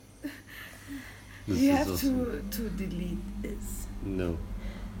This You is have awesome. to delete this. No.